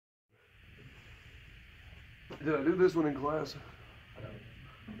Did I do this one in class? I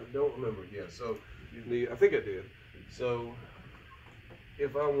don't remember. Yeah, so I think I did. So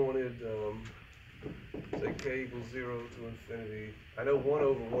if I wanted, say k equals 0 to infinity, I know 1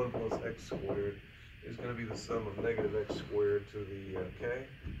 over 1 plus x squared is going to be the sum of negative x squared to the k.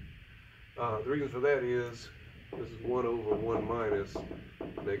 The reason for that is this is 1 over 1 minus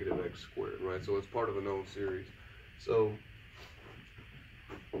negative x squared, right? So it's part of a known series. So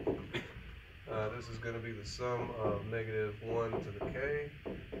this is going to be the sum of negative 1 to the k,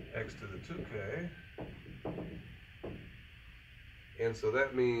 x to the 2k. And so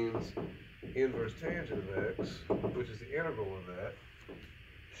that means inverse tangent of x, which is the integral of that,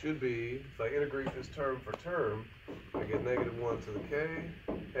 should be, if I integrate this term for term, I get negative 1 to the k,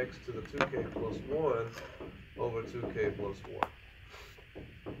 x to the 2k plus 1 over 2k plus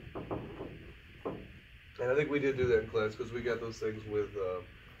 1. And I think we did do that in class because we got those things with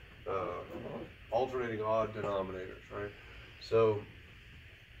alternating odd denominators, right? So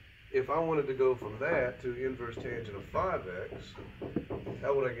if I wanted to go from that to inverse tangent of 5x,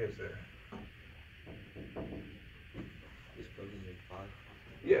 how would I get there? Just plug in 5.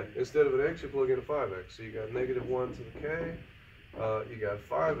 Yeah, instead of an x, you plug in a 5x. So you got negative 1 to the k, you got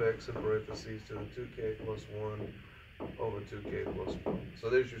 5x in parentheses to the 2k plus 1 over 2k plus 1. So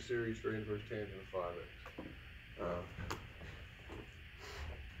there's your series for inverse tangent of 5x.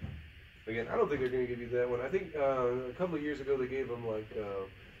 Again, I don't think they're going to give you that one. I think a couple of years ago they gave them like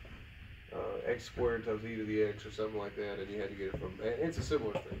x squared times e to the x or something like that, and you had to get it from. And it's a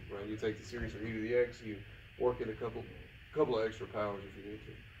similar thing, right? You take the series for e to the x, you work in a couple of extra powers if you need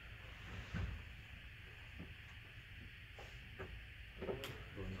to.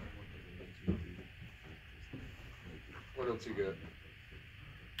 What else you got?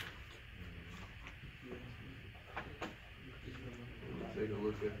 Take a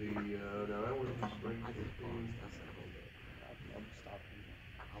look at the, now that was the spring 15. I'm stopping.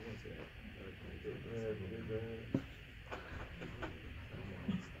 I want to say that.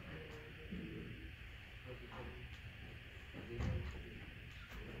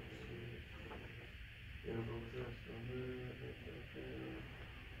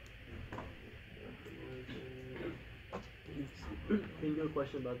 Can you do a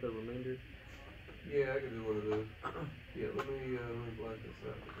question about the remainder? Yeah, I can do one of those. Yeah, let me black this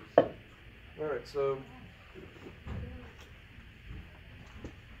out. All right, so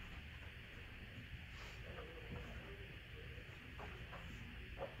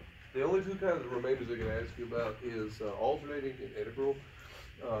the only two kinds of remainders they're going to ask you about is alternating and integral.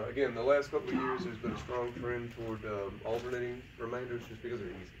 Again, the last couple of years there's been a strong trend toward alternating remainders just because they're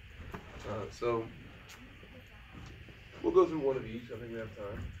easy. So we'll go through one of each. I think we have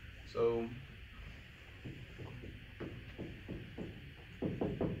time. So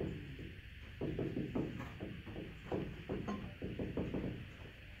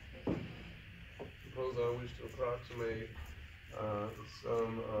suppose I wish to approximate the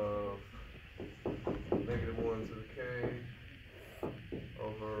sum of negative 1 to the k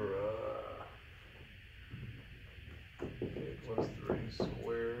over k plus 3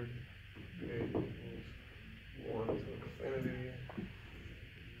 squared, k equals 1 to infinity,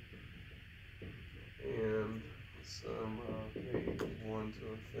 and the sum of k equals 1 to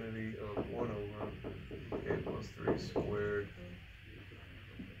infinity of 1 over k plus 3 squared.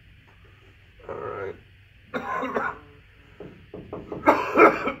 All right.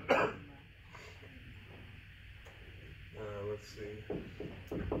 Let's see.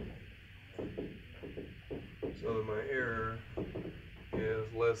 So that my error is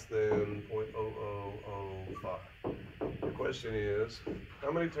less than 0.0005. The question is,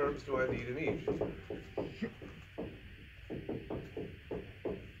 how many terms do I need in each?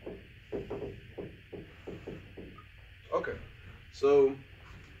 Okay, so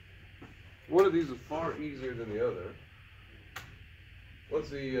one of these is far easier than the other. What's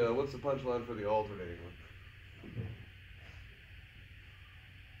the punchline for the alternating one?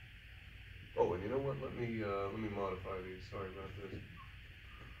 Oh, and you know what? Let me modify these. Sorry about this.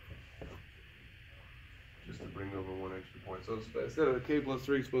 Just to bring over one extra point. So instead of k plus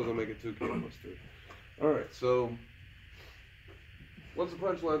 3, suppose I'll make it 2k plus 3. All right. So what's the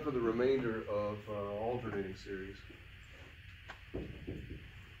punchline for the remainder of alternating series?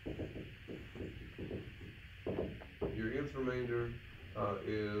 Your nth remainder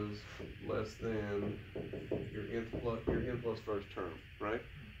is less than your n plus first term, right?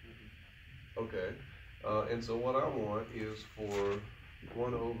 Okay, and so what I want is for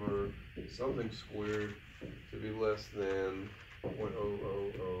 1 over something squared to be less than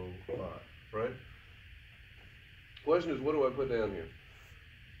 0.0005, right? Question is, what do I put down here?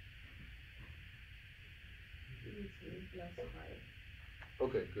 plus 5.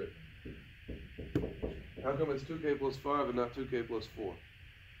 Okay, good. How come it's 2k plus 5 and not 2k plus 4?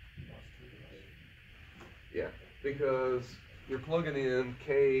 Yeah, because you're plugging in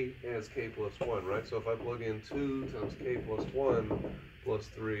k as k plus 1, right? So if I plug in 2 times k plus 1 plus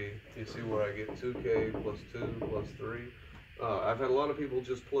 3, you see where I get 2k plus 2 plus 3? I've had a lot of people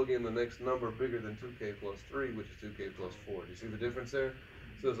just plug in the next number bigger than 2k plus 3, which is 2k plus 4. Do you see the difference there?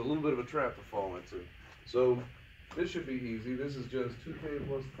 So there's a little bit of a trap to fall into. So this should be easy. This is just 2k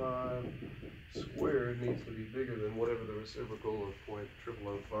plus 5 squared needs to be bigger than whatever the reciprocal of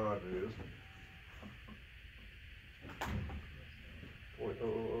 0.0005 is.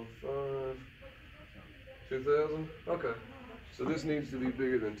 0.0005, 2000, okay. So this needs to be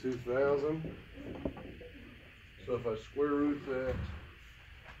bigger than 2000. So if I square root that,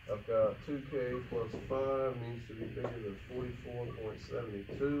 I've got 2k plus 5 needs to be bigger than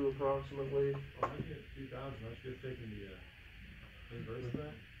 44.72 approximately. Oh, I get 2000, that's just taking the inverse of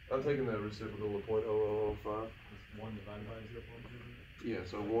that? I'm taking that reciprocal of 0.0005. It's 1 divided by 0.00? Yeah,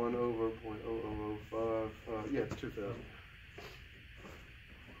 so 1 over 0.0005, yeah, it's 2000.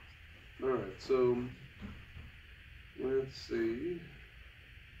 Alright, so let's see.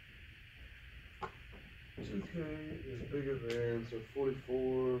 2k is bigger than, so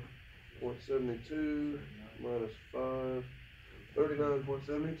 44.72 minus 5,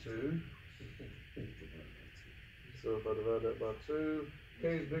 39.72. So if I divide that by 2, k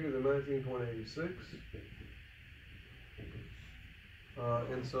is bigger than 19.86.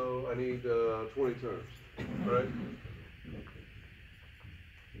 And so I need 20 terms, right?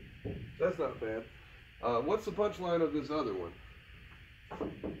 That's not bad. What's the punchline of this other one?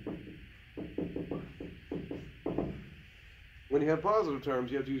 When you have positive terms,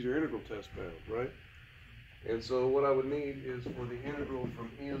 you have to use your integral test bound, right? And so what I would need is for the integral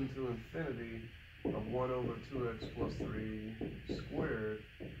from n to infinity of 1 over 2x plus 3 squared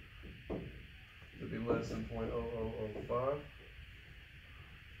to be less than 0.0005.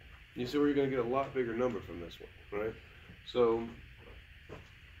 You see where you're going to get a lot bigger number from this one, right? So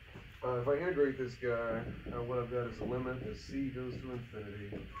if I integrate this guy, what I've got is a limit as c goes to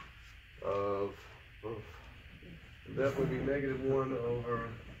infinity of, that would be negative 1 over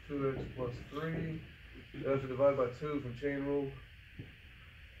 2x plus 3. I have to divide by 2 from chain rule.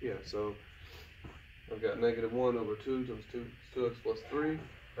 Yeah, so I've got negative 1 over 2 times 2x plus 3.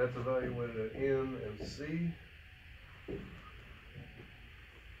 That's evaluated at n and c.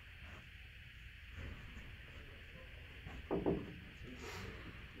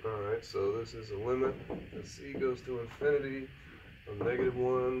 Alright, so this is a limit as c goes to infinity of negative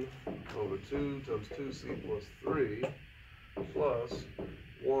 1 over 2 times 2c plus 3 plus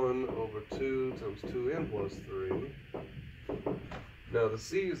 1 over 2 times 2n plus 3. Now the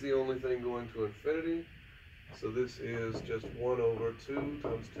c is the only thing going to infinity, so this is just 1 over 2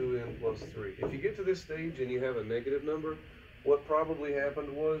 times 2n plus 3. If you get to this stage and you have a negative number, what probably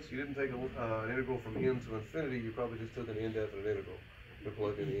happened was you didn't take an integral from n to infinity, you probably just took an indefinite integral to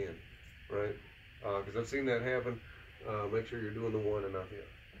plug in the n, right? Because I've seen that happen. Make sure you're doing the 1 and not the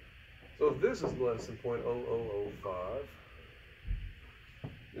other. So if this is less than 0.0005,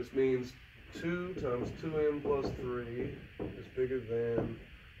 this means 2 times 2n plus 3 is bigger than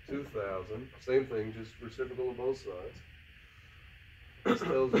 2000. Same thing, just reciprocal of both sides. This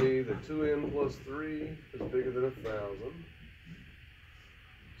tells me that 2n plus 3 is bigger than 1000.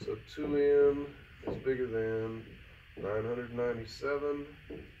 So 2n is bigger than 997.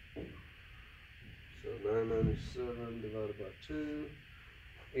 So 997 divided by 2.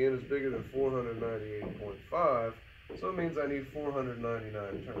 N is bigger than 498.5. So it means I need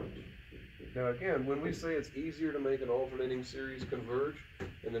 499 terms. Now again, when we say it's easier to make an alternating series converge,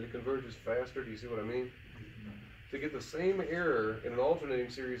 and that it converges faster, do you see what I mean? To get the same error in an alternating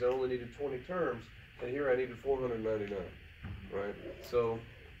series, I only needed 20 terms, and here I needed 499, right? So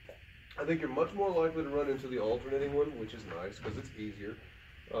I think you're much more likely to run into the alternating one, which is nice because it's easier,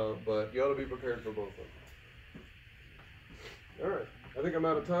 but you ought to be prepared for both of them. All right, I think I'm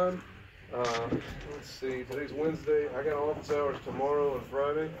out of time. Let's see, today's Wednesday. I got office hours tomorrow and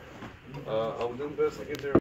Friday. I'll do the best to get there